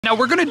Now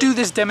we're gonna do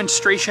this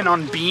demonstration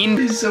on Bean.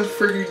 He's so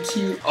freaking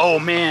cute. Oh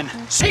man.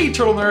 Hey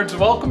turtle nerds,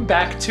 welcome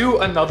back to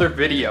another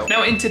video.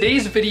 Now in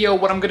today's video,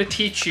 what I'm gonna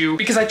teach you,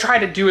 because I try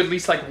to do at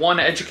least like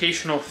one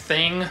educational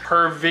thing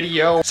per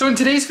video. So in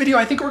today's video,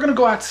 I think we're gonna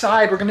go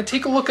outside. We're gonna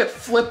take a look at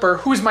Flipper,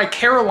 who is my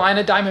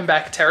Carolina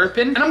Diamondback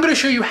terrapin. And I'm gonna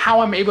show you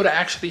how I'm able to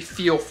actually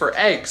feel for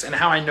eggs and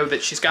how I know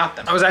that she's got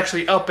them. I was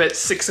actually up at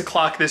 6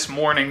 o'clock this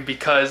morning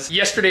because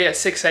yesterday at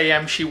 6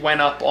 a.m. she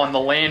went up on the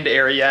land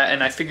area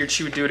and I figured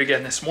she would do it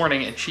again this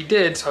morning, and she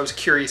did, so I was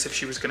curious if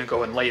she was gonna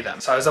go and lay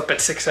them. So I was up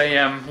at 6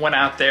 a.m., went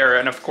out there,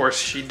 and of course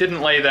she didn't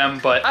lay them,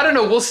 but I don't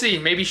know, we'll see.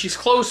 Maybe she's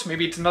close,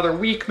 maybe it's another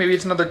week, maybe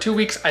it's another 2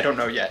 weeks, I don't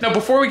know yet. Now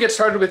before we get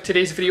started with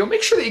today's video,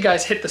 make sure that you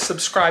guys hit the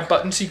subscribe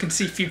button so you can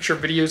see future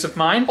videos of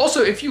mine.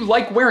 Also, if you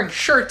like wearing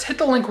shirts, hit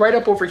the link right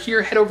up over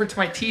here, head over to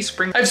my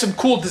Teespring. I have some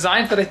cool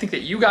designs that I think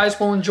that you guys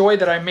will enjoy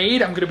that I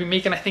made. I'm gonna be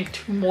making, I think,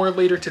 2 more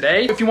later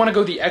today. If you wanna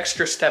go the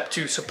extra step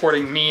to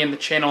supporting me and the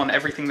channel and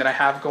everything that I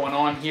have going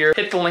on here,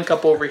 hit the link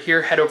up over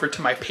here, head over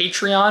to my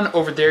Patreon.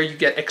 Over there you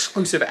get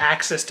exclusive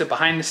access to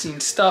behind the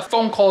scenes stuff,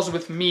 phone calls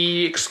with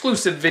me,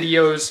 exclusive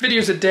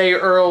videos a day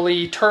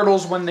early,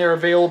 turtles when they're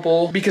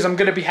available, because I'm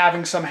gonna be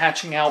having some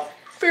hatching out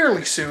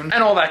fairly soon,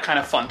 and all that kind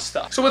of fun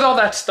stuff. So with all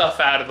that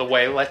stuff out of the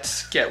way,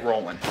 let's get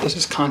rolling. This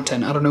is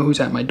content. I don't know who's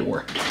at my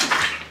door.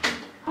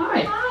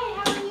 Hi. Hi,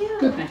 how are you?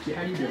 Good, thank you.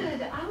 How you doing?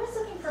 Good. I was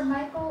looking for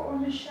Michael or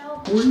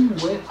Michelle. Who are you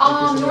with?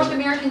 North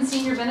American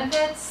Senior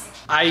Benefits.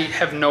 I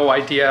have no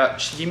idea.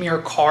 She gave me her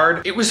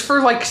card. It was for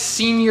like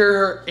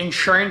senior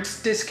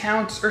insurance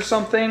discounts or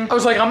something. I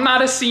was like, I'm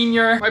not a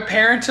senior. My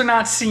parents are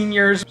not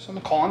seniors.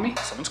 Someone calling me?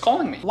 Someone's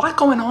calling me. A lot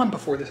going on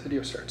before this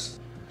video starts.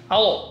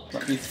 Hello.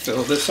 Let me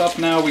fill this up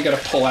now. We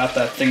gotta pull out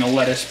that thing of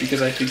lettuce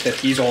because I think that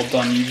he's all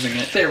done using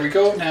it. There we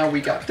go. Now we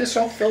got this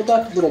all filled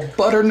up. Little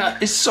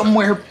butternut is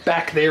somewhere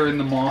back there in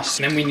the moss.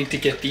 And then we need to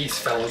get these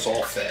fellows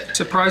all fed.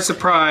 Surprise,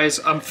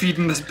 surprise. I'm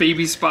feeding this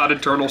baby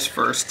spotted turtles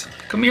first.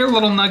 Come here,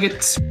 little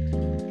nuggets.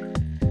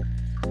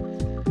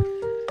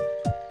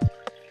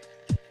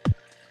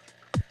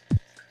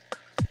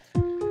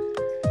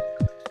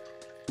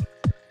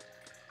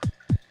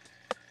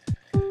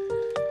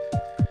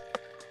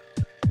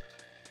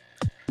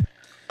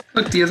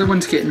 Look, the other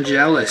one's getting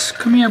jealous.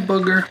 Come here,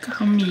 booger.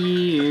 Come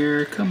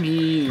here, come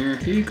here.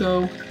 Here you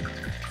go.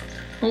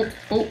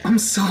 Oh, I'm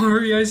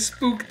sorry, I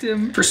spooked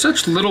him. For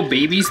such little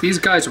babies, these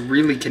guys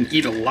really can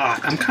eat a lot.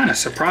 I'm kind of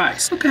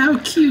surprised. Look at how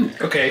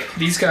cute. Okay,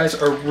 these guys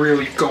are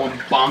really going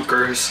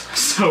bonkers.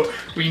 So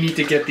we need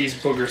to get these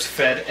boogers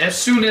fed as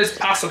soon as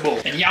possible.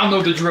 And y'all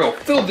know the drill.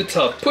 Fill the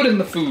tub, put in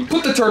the food,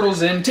 put the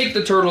turtles in, take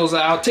the turtles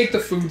out, take the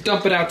food,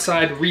 dump it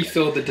outside,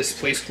 refill the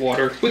displaced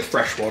water with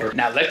fresh water.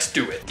 Now let's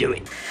do it. Do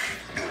it.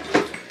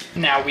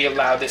 Now we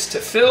allow this to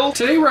fill.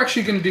 Today we're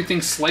actually gonna do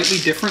things slightly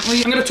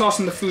differently. I'm gonna toss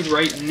in the food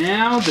right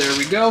now. There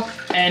we go.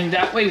 And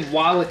that way,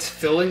 while it's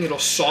filling, it'll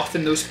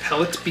soften those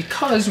pellets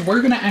because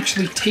we're gonna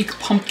actually take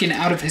Pumpkin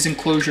out of his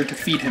enclosure to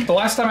feed him. The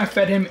last time I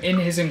fed him in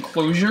his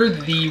enclosure,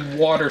 the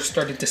water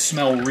started to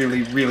smell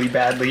really, really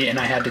badly and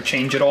I had to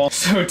change it all.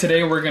 So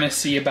today we're gonna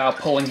see about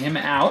pulling him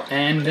out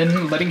and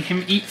then letting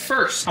him eat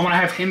first. I wanna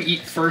have him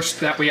eat first,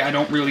 that way I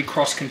don't really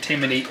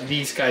cross-contaminate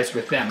these guys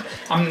with them.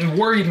 I'm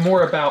worried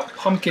more about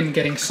Pumpkin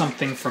getting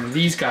something from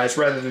these guys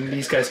rather than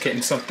these guys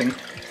getting something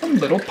from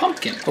little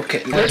Pumpkin.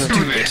 Okay, let's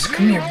do this.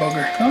 Come here,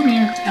 bugger. Come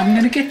here. I'm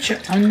gonna get you.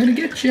 I'm gonna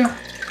get you.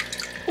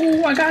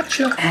 Oh, I got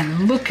you.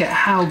 And look at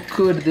how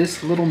good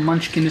this little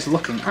munchkin is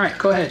looking. All right,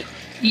 go ahead.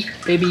 Eat,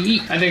 baby,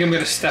 eat. I think I'm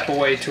gonna step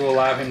away to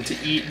allow him to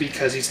eat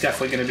because he's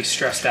definitely gonna be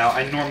stressed out.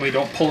 I normally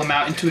don't pull him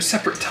out into a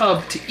separate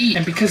tub to eat.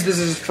 And because this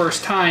is his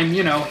first time,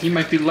 you know, he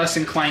might be less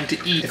inclined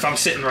to eat if I'm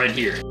sitting right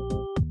here.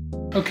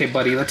 Okay,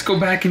 buddy, let's go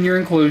back in your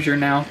enclosure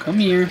now. Come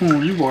here. Oh,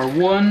 you are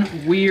one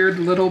weird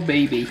little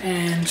baby.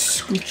 And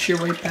scooch you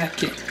right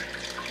back in.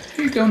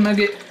 Here you go,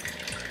 Nugget.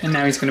 And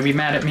now he's gonna be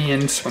mad at me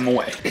and swim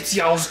away. It's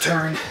y'all's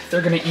turn.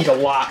 They're gonna eat a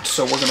lot,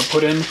 so we're gonna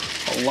put in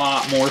a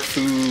lot more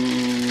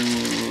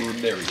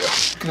food. There we go.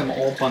 Look at them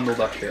all bundled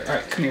up here. All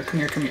right, come here, come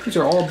here, come here. These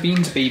are all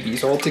Beans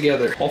babies all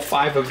together. All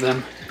 5 of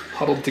them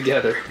huddled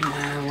together.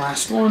 And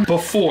last one.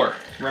 Before.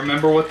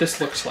 Remember what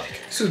this looks like.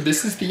 So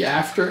this is the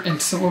after,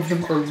 and some of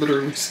them are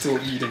literally still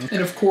eating.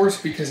 And of course,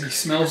 because he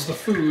smells the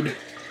food,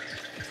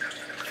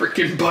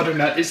 freaking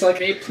Butternut is like,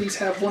 hey, please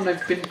have one.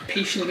 I've been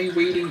patiently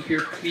waiting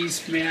here.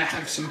 Please, may I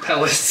have some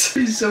pellets?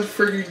 He's so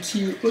freaking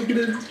cute. Look at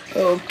him.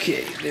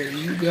 Okay, there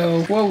you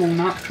go. Whoa,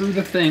 not through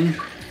the thing.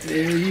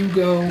 There you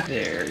go.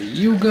 There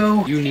you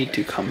go. You need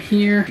to come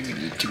here. You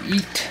need to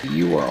eat.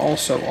 You are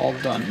also all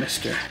done,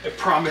 mister. I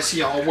promise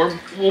y'all,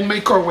 we'll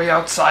make our way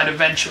outside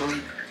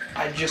eventually.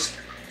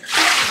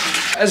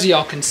 As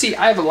y'all can see,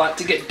 I have a lot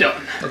to get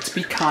done. Let's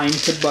be kind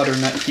to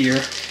Butternut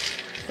here.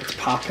 Let's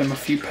pop him a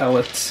few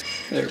pellets.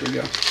 There we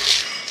go.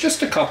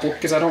 Just a couple,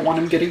 because I don't want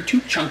him getting too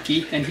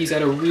chunky, and he's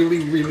at a really,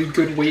 really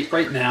good weight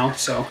right now,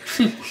 so.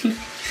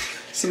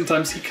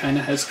 Sometimes he kind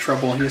of has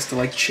trouble. He has to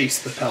like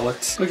chase the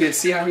pellets. Look at,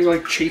 see how he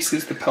like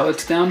chases the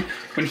pellets down?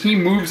 When he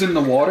moves in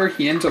the water,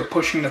 he ends up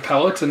pushing the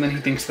pellets and then he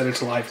thinks that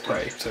it's live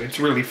prey. So it's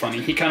really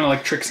funny. He kind of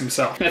like tricks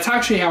himself. That's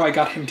actually how I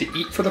got him to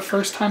eat for the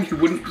first time. He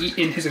wouldn't eat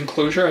in his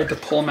enclosure. I had to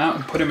pull him out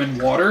and put him in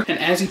water. And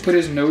as he put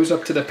his nose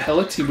up to the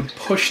pellets, he would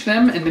push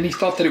them and then he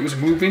thought that it was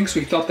moving. So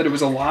he thought that it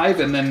was alive.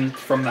 And then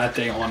from that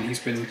day on, he's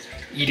been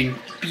eating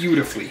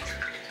beautifully.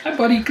 Hi,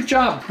 buddy. Good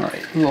job. All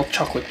right, little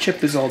chocolate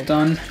chip is all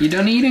done. You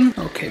done eating?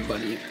 Okay,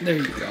 buddy. There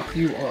you go.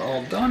 You are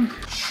all done.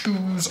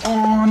 Shoes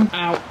on.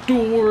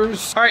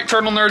 Outdoors. All right,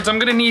 turtle nerds, I'm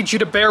gonna need you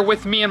to bear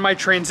with me and my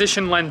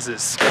transition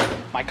lenses.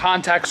 My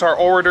contacts are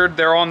ordered.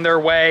 They're on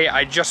their way.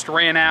 I just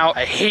ran out.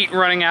 I hate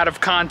running out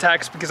of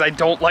contacts because I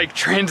don't like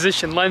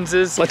transition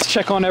lenses. Let's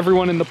check on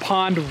everyone in the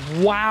pond.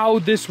 Wow,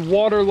 this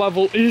water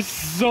level is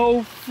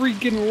so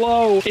freaking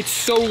low. It's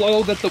so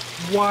low that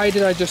why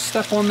did I just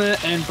step on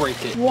that and break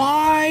it?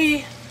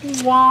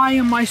 Why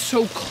am I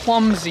so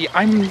clumsy?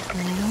 I'm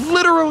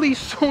literally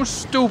so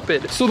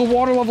stupid. So the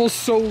water level is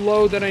so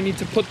low that I need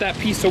to put that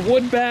piece of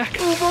wood back.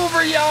 Move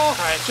over, y'all. All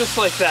right, just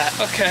like that.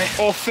 Okay,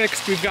 all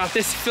fixed. We've got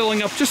this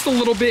filling up just a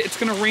little bit. It's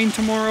gonna rain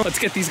tomorrow. Let's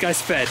get these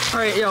guys fed. All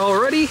right, y'all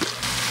ready?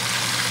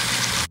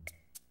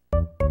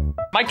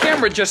 My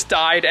camera just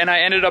died and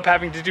I ended up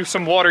having to do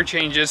some water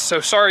changes, so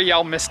sorry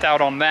y'all missed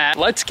out on that.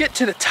 Let's get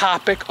to the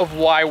topic of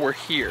why we're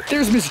here.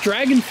 There's Miss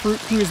Dragonfruit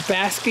who is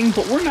basking,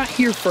 but we're not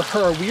here for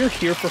her. We are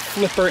here for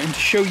Flipper and to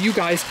show you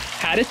guys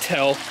how to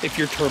tell if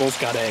your turtle's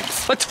got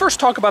eggs. Let's first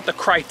talk about the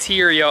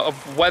criteria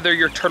of whether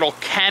your turtle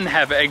can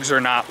have eggs or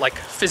not, like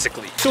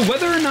physically. So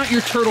whether or not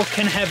your turtle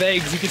can have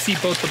eggs, you can see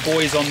both the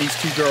boys on these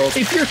two girls.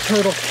 If your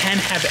turtle can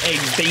have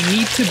eggs, they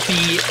need to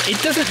be,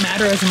 it doesn't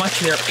matter as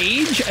much their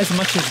age as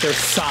much as their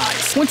size.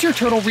 Once your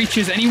turtle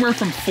reaches anywhere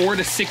from 4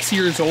 to 6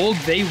 years old,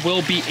 they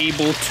will be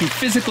able to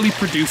physically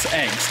produce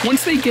eggs.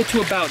 Once they get to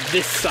about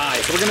this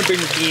size, we're gonna bring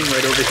Bean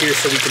right over here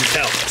so we can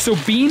tell. So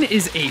Bean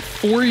is a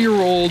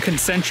 4-year-old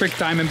concentric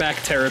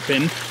diamondback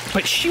terrapin,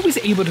 but she was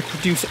able to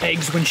produce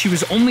eggs when she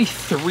was only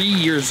 3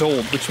 years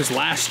old, which was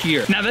last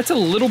year. Now that's a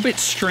little bit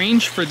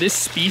strange for this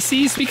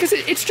species because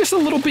it's just a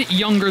little bit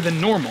younger than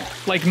normal.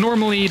 Like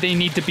normally they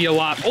need to be a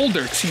lot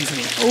older, excuse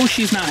me. Oh,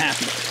 she's not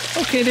happy.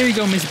 Okay, there you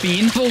go, Miss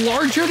Bean. The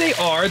larger they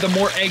are, the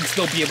more eggs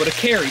they'll be able to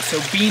carry. So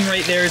Bean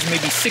right there is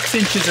maybe 6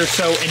 inches or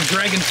so, and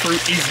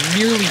Dragonfruit is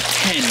nearly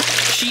 10.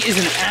 She is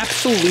an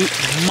absolute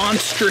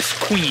monstrous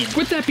queen.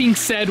 With that being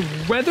said,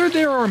 whether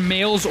there are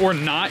males or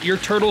not, your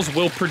turtles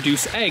will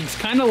produce eggs,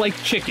 kind of like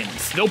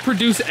chickens. They'll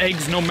produce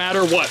eggs no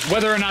matter what,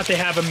 whether or not they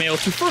have a male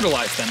to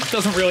fertilize them. It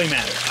doesn't really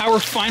matter. Our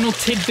final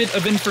tidbit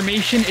of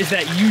information is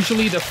that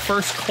usually the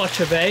first clutch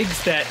of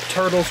eggs that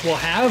turtles will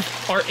have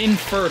are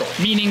infertile,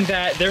 meaning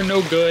that they're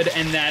no good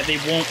and that they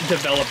won't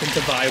develop into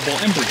viable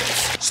embryos.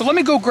 So let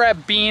me go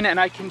grab Bean and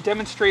I can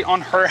demonstrate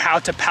on her how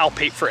to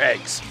palpate for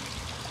eggs.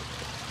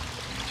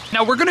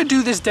 Now we're gonna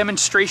do this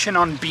demonstration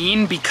on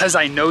Bean because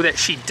I know that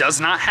she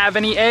does not have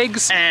any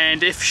eggs,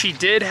 and if she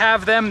did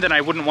have them, then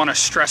I wouldn't wanna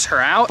stress her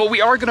out, but we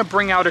are gonna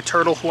bring out a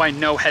turtle who I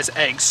know has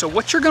eggs. So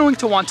what you're going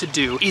to want to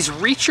do is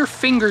reach your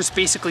fingers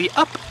basically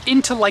up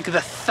into like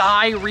the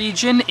thigh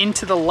region,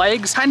 into the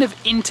legs, kind of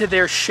into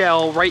their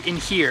shell right in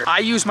here. I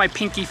use my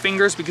pinky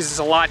fingers because it's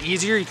a lot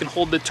easier. You can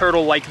hold the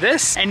turtle like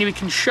this, and we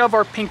can shove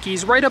our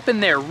pinkies right up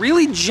in there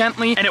really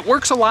gently, and it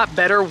works a lot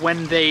better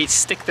when they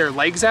stick their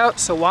legs out.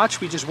 So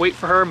watch, we just wait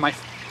for her. My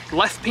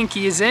left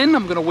pinky is in.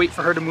 I'm gonna wait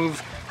for her to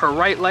move her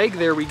right leg.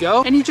 There we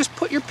go. And you just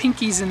put your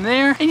pinkies in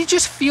there and you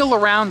just feel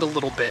around a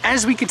little bit.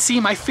 As we can see,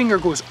 my finger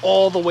goes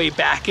all the way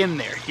back in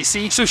there, you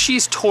see? So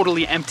she's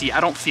totally empty. I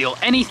don't feel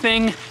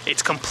anything.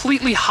 It's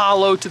completely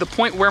hollow to the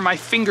point where my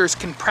fingers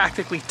can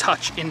practically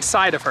touch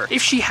inside of her.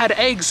 If she had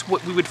eggs,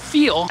 what we would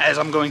feel, as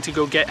I'm going to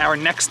go get our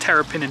next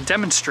terrapin and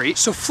demonstrate.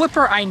 So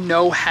Flipper, I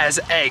know, has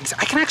eggs.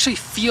 I can actually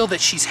feel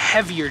that she's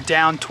heavier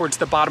down towards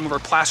the bottom of her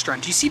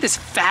plastron. Do you see this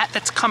fat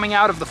that's coming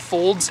out of the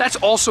folds? That's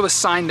also a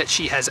sign that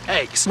she has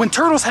eggs. When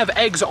turtles have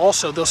eggs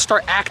also, they'll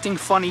start acting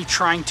funny,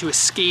 trying to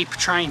escape,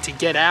 trying to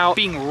get out,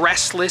 being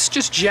restless,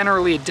 just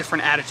generally a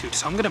different attitude.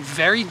 So I'm gonna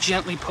very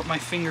gently put my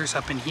fingers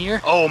up in here.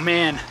 Oh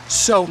man,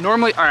 so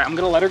normally, all right, I'm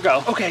gonna let her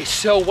go. Okay,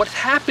 so what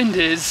happened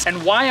is,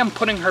 and why I'm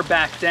putting her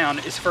back down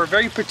is for a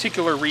very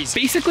particular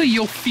reason. Basically,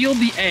 you'll feel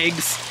the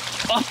eggs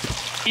up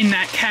in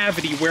that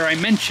cavity where I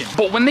mentioned.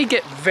 But when they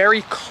get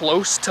very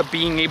close to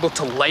being able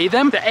to lay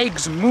them, the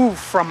eggs move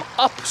from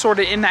up sort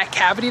of in that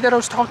cavity that I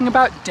was talking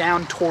about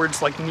down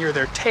towards like near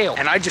their tail.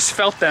 And I just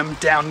felt them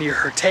down near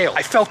her tail.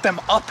 I felt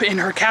them up in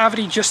her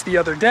cavity just the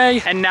other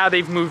day, and now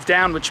they've moved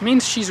down, which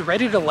means she's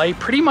ready to lay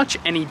pretty much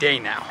any day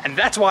now. And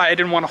that's why I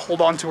didn't want to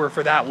hold on to her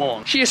for that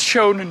long. She has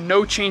shown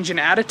no change in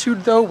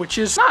attitude though, which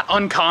is not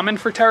uncommon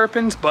for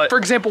terrapins, but for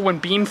example, when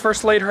Bean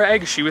first laid her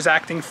egg, she was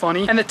acting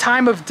funny. And the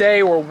time of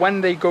day or when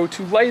they go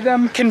to lay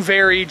them can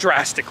vary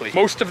drastically.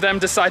 Most of them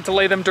decide to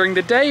lay them during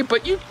the day,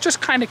 but you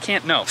just kind of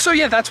can't know. So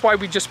yeah, that's why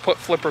we just put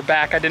Flipper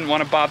back. I didn't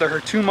want to bother her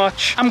too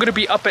much. I'm gonna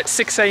be up at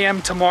 6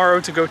 a.m. tomorrow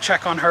to go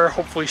check on her.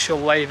 Hopefully she'll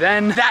lay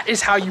then. That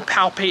is how you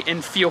palpate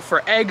and feel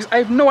for eggs. I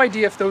have no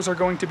idea if those are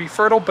going to be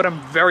fertile, but I'm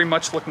very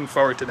much looking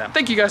forward to them.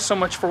 Thank you guys so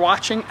much for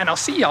watching, and I'll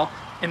see y'all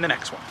in the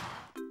next one.